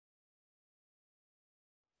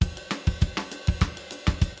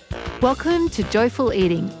Welcome to Joyful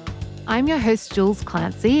Eating. I'm your host, Jules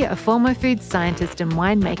Clancy, a former food scientist and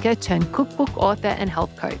winemaker turned cookbook author and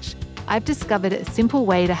health coach. I've discovered a simple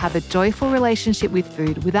way to have a joyful relationship with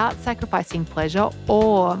food without sacrificing pleasure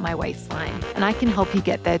or my waistline, and I can help you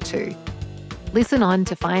get there too. Listen on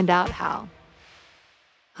to find out how.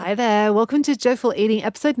 Hi there, welcome to Joyful Eating,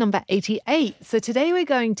 episode number 88. So today we're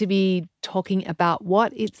going to be talking about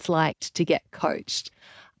what it's like to get coached.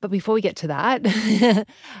 But before we get to that,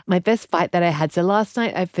 my best fight that I had. So last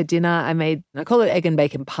night for dinner, I call it egg and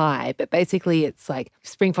bacon pie, but basically it's like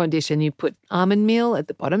spring foundation. You put almond meal at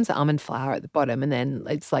the bottom, so almond flour at the bottom, and then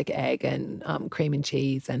it's like egg and cream and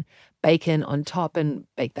cheese and bacon on top and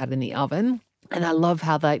bake that in the oven. And I love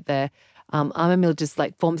how the almond meal just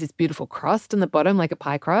like forms this beautiful crust on the bottom, like a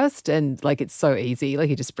pie crust. And like, it's so easy, like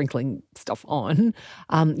you're just sprinkling stuff on.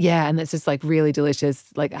 And it's just like really delicious.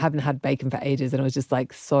 Like I haven't had bacon for ages and it was just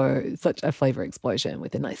like such a flavor explosion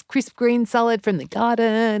with a nice crisp green salad from the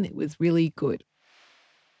garden. It was really good.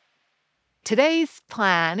 Today's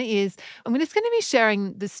plan is I'm just going to be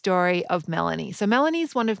sharing the story of Melanie. So Melanie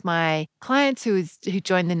is one of my clients who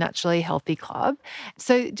joined the Naturally Healthy Club.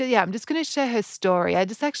 So yeah, I'm just going to share her story. I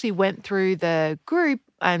just actually went through the group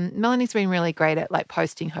and Melanie's been really great at like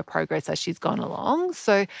posting her progress as she's gone along.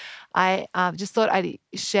 So I just thought I'd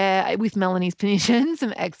share with Melanie's permission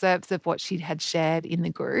some excerpts of what she had shared in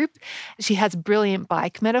the group. She has a brilliant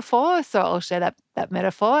bike metaphor, so I'll share that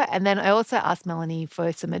metaphor. And then I also asked Melanie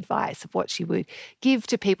for some advice of what she would give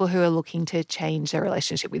to people who are looking to change their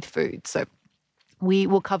relationship with food. So we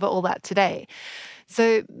will cover all that today.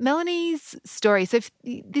 So Melanie's story,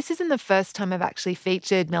 this isn't the first time I've actually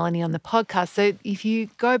featured Melanie on the podcast. So if you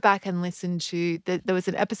go back and listen to, there was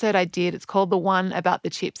an episode I did, it's called The One About the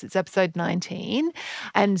Chips. It's episode 19.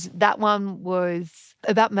 And that one was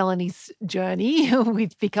about Melanie's journey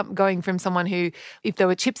with going from someone who, if there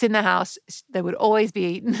were chips in the house, they would always be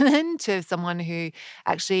eaten to someone who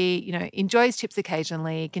actually, enjoys chips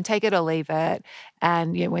occasionally, can take it or leave it.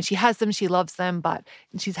 And, when she has them, she loves them, but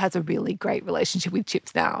she has a really great relationship with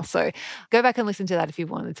chips now. So go back and listen to that if you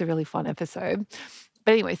want. It's a really fun episode.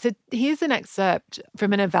 But anyway, so here's an excerpt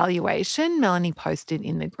from an evaluation Melanie posted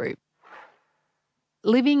in the group.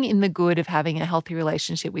 Living in the good of having a healthy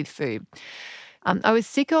relationship with food. I was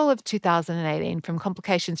sick all of 2018 from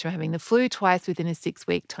complications from having the flu twice within a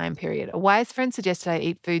 6-week time period. A wise friend suggested I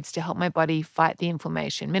eat foods to help my body fight the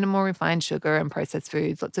inflammation, minimal refined sugar and processed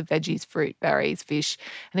foods, lots of veggies, fruit, berries, fish,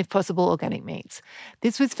 and if possible, organic meats.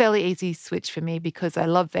 This was fairly easy switch for me because I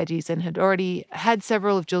love veggies and had already had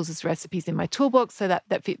several of Jules's recipes in my toolbox, so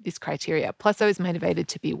that fit this criteria. Plus, I was motivated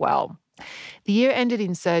to be well. The year ended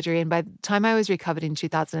in surgery, and by the time I was recovered in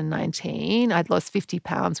 2019, I'd lost 50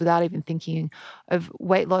 pounds without even thinking of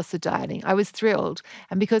weight loss or dieting. I was thrilled.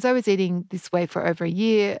 And because I was eating this way for over a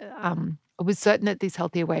year, I was certain that this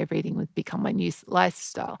healthier way of eating would become my new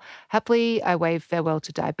lifestyle. Happily, I waved farewell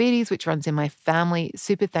to diabetes, which runs in my family.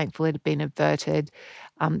 Super thankful it had been averted,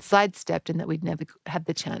 sidestepped, and that we'd never had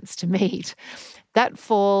the chance to meet. That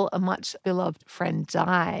fall, a much beloved friend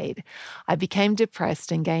died. I became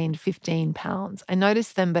depressed and gained 15 pounds. I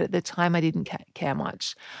noticed them, but at the time I didn't care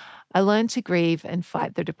much. I learned to grieve and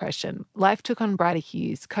fight the depression. Life took on brighter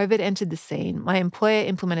hues. COVID entered the scene. My employer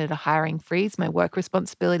implemented a hiring freeze. My work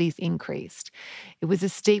responsibilities increased. It was a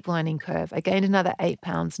steep learning curve. I gained another 8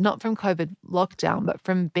 pounds, not from COVID lockdown, but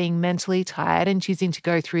from being mentally tired and choosing to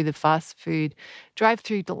go through the fast food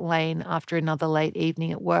drive-through lane after another late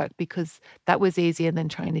evening at work because that was easier than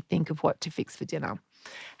trying to think of what to fix for dinner.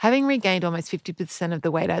 Having regained almost 50% of the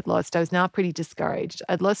weight I'd lost, I was now pretty discouraged.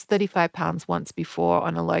 I'd lost 35 pounds once before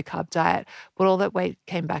on a low-carb diet, but all that weight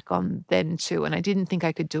came back on then too, and I didn't think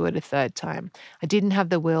I could do it a third time. I didn't have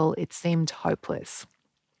the will. It seemed hopeless.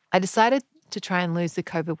 I decided to try and lose the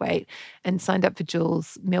COVID weight and signed up for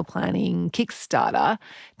Jules' meal planning Kickstarter,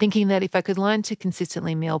 thinking that if I could learn to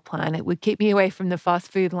consistently meal plan, it would keep me away from the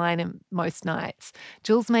fast food line most nights.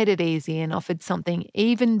 Jules made it easy and offered something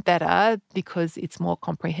even better because it's more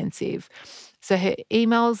comprehensive. So her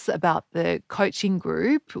emails about the coaching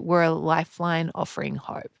group were a lifeline offering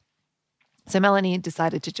hope. So Melanie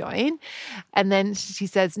decided to join. And then she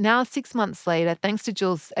says, now 6 months later, thanks to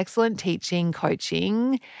Jules' excellent teaching,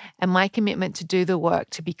 coaching, and my commitment to do the work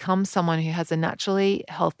to become someone who has a naturally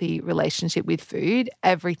healthy relationship with food,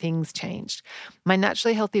 everything's changed. My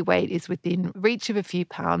naturally healthy weight is within reach of a few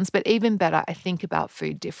pounds, but even better, I think about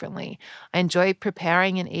food differently. I enjoy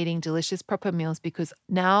preparing and eating delicious proper meals because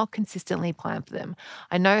now consistently plan for them.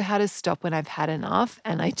 I know how to stop when I've had enough,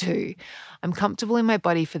 and I do. I'm comfortable in my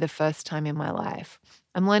body for the first time in my life.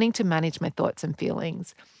 I'm learning to manage my thoughts and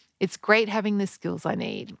feelings. It's great having the skills I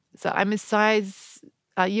need. So I'm a size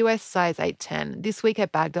US size 8-10. This week I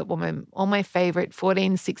bagged up all my favorite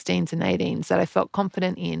 14s, 16s, and 18s that I felt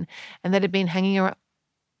confident in and that had been hanging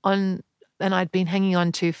on, and I'd been hanging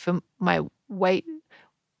on to for my weight,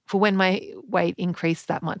 for when my weight increased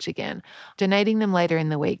that much again, donating them later in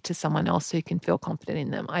the week to someone else who can feel confident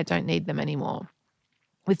in them. I don't need them anymore.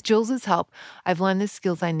 With Jules's help, I've learned the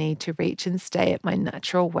skills I need to reach and stay at my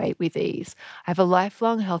natural weight with ease. I have a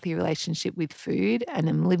lifelong healthy relationship with food and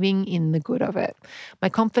am living in the good of it. My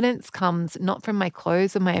confidence comes not from my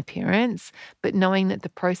clothes or my appearance, but knowing that the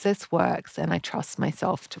process works and I trust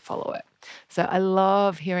myself to follow it. So I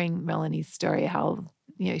love hearing Melanie's story, how,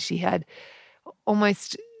 she had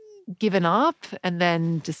almost given up and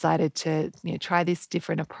then decided to try this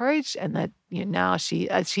different approach, and that now she,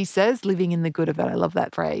 as she says, living in the good of it. I love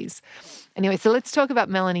that phrase. Anyway, so let's talk about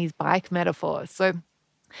Melanie's bike metaphor. So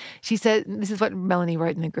she said, this is what Melanie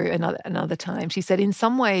wrote in the group another time. She said, in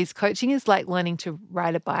some ways, coaching is like learning to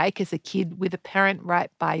ride a bike as a kid with a parent right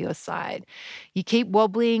by your side. You keep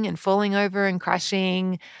wobbling and falling over and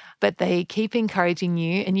crashing, but they keep encouraging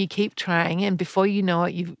you and you keep trying. And before you know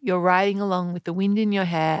it, you're riding along with the wind in your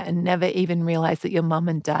hair and never even realize that your mum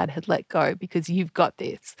and dad had let go because you've got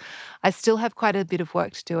this. I still have quite a bit of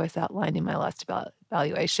work to do, as outlined in my last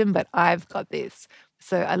evaluation, but I've got this.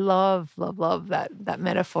 So I love, love, love that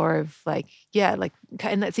metaphor of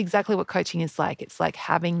and that's exactly what coaching is like. It's like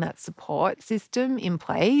having that support system in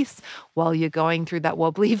place while you're going through that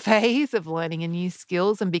wobbly phase of learning a new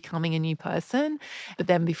skills and becoming a new person. But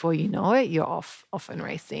then before you know it, you're off and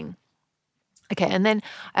racing. Okay, and then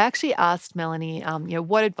I actually asked Melanie,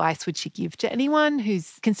 what advice would she give to anyone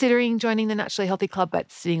who's considering joining the Naturally Healthy Club but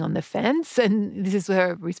sitting on the fence? And this is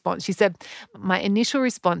her response. She said, my initial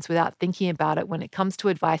response without thinking about it when it comes to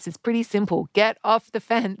advice is pretty simple. Get off the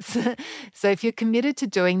fence. So if you're committed to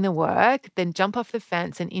doing the work, then jump off the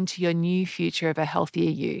fence and into your new future of a healthier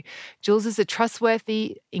you. Jules is a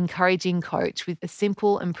trustworthy, encouraging coach with a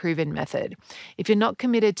simple and proven method. If you're not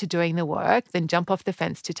committed to doing the work, then jump off the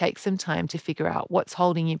fence to take some time to figure out what's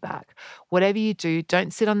holding you back. Whatever you do,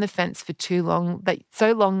 don't sit on the fence for too long,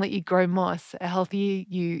 so long that you grow moss. A healthier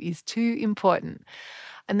you is too important.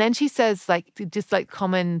 And then she says just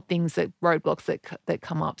common things, roadblocks that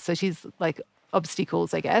come up. So she's like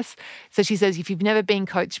obstacles, I guess. So she says, if you've never been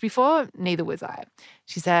coached before, neither was I.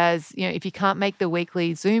 She says, if you can't make the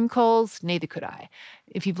weekly Zoom calls, neither could I.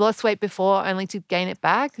 If you've lost weight before only to gain it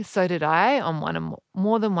back, so did I on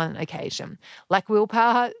more than one occasion. Lack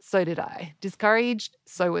willpower, so did I. Discouraged,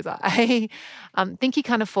 so was I. Think you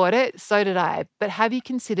can't afford it, so did I. But have you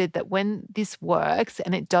considered that when this works,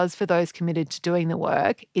 and it does for those committed to doing the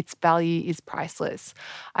work, its value is priceless?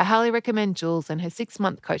 I highly recommend Jules and her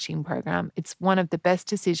 6-month coaching program. It's one of the best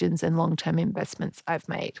decisions and long-term investments I've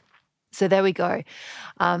made. So there we go.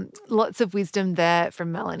 Lots of wisdom there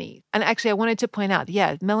from Melanie. And actually, I wanted to point out,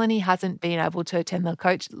 Melanie hasn't been able to attend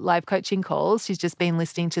the live coaching calls. She's just been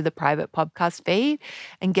listening to the private podcast feed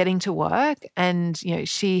and getting to work. And,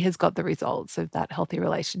 she has got the results of that healthy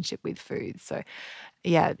relationship with food. So,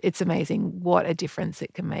 it's amazing what a difference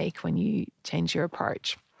it can make when you change your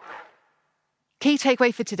approach. Key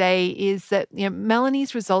takeaway for today is that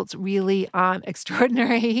Melanie's results really aren't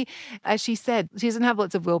extraordinary. As she said, she doesn't have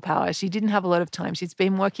lots of willpower. She didn't have a lot of time. She's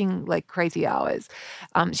been working like crazy hours.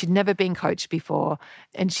 She'd never been coached before,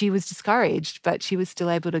 and she was discouraged, but she was still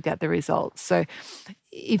able to get the results. So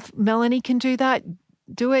if Melanie can do that,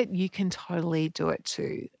 do it. You can totally do it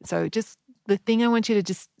too. So just the thing I want you to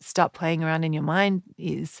just start playing around in your mind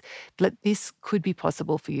is that this could be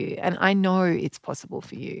possible for you. And I know it's possible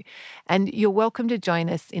for you. And you're welcome to join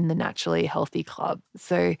us in the Naturally Healthy Club.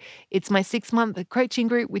 So it's my 6-month coaching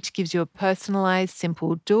group, which gives you a personalized,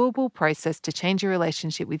 simple, doable process to change your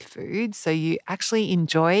relationship with food so you actually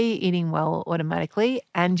enjoy eating well automatically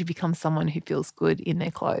and you become someone who feels good in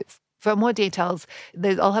their clothes. For more details,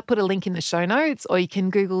 I'll put a link in the show notes, or you can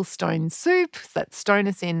Google Stone Soup. So that's stone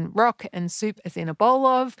as in rock and soup as in a bowl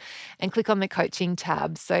of, and click on the coaching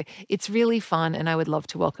tab. So it's really fun and I would love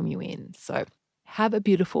to welcome you in. So have a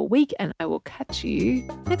beautiful week and I will catch you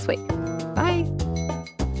next week. Bye.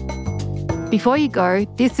 Before you go,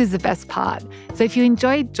 this is the best part. So if you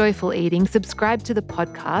enjoyed Joyful Eating, subscribe to the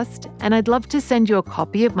podcast, and I'd love to send you a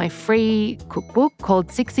copy of my free cookbook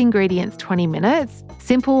called 6 Ingredients, 20 Minutes,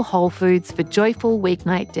 Simple Whole Foods for Joyful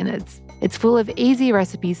Weeknight Dinners. It's full of easy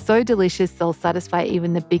recipes so delicious they'll satisfy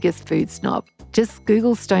even the biggest food snob. Just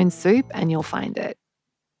Google Stone Soup and you'll find it.